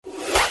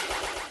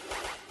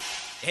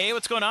Hey,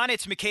 what's going on?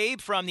 It's McCabe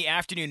from the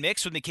Afternoon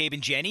Mix with McCabe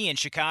and Jenny in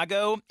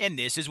Chicago, and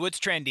this is what's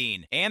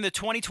trending. And the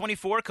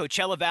 2024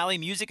 Coachella Valley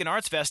Music and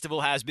Arts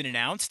Festival has been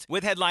announced,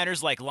 with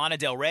headliners like Lana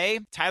Del Rey,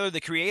 Tyler the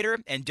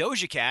Creator, and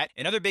Doja Cat,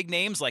 and other big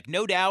names like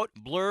No Doubt,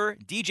 Blur,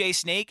 DJ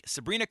Snake,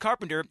 Sabrina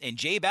Carpenter, and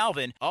J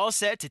Balvin, all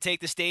set to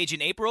take the stage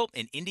in April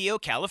in Indio,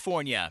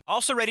 California.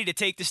 Also ready to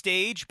take the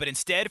stage, but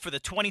instead for the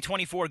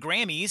 2024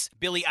 Grammys,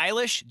 Billie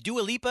Eilish, Dua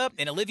Lipa,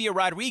 and Olivia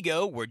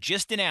Rodrigo were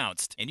just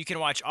announced, and you can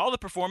watch all the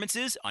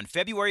performances on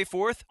February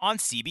 4th on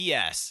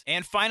CBS.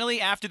 And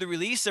finally, after the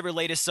release of her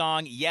latest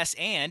song, Yes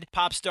and,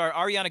 pop star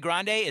Ariana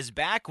Grande is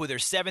back with her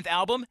 7th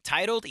album,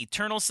 titled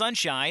Eternal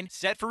Sunshine,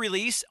 set for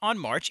release on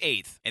March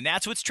 8th. And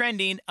that's what's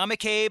trending. I'm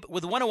McCabe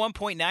with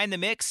 101.9 The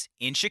Mix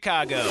in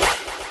Chicago.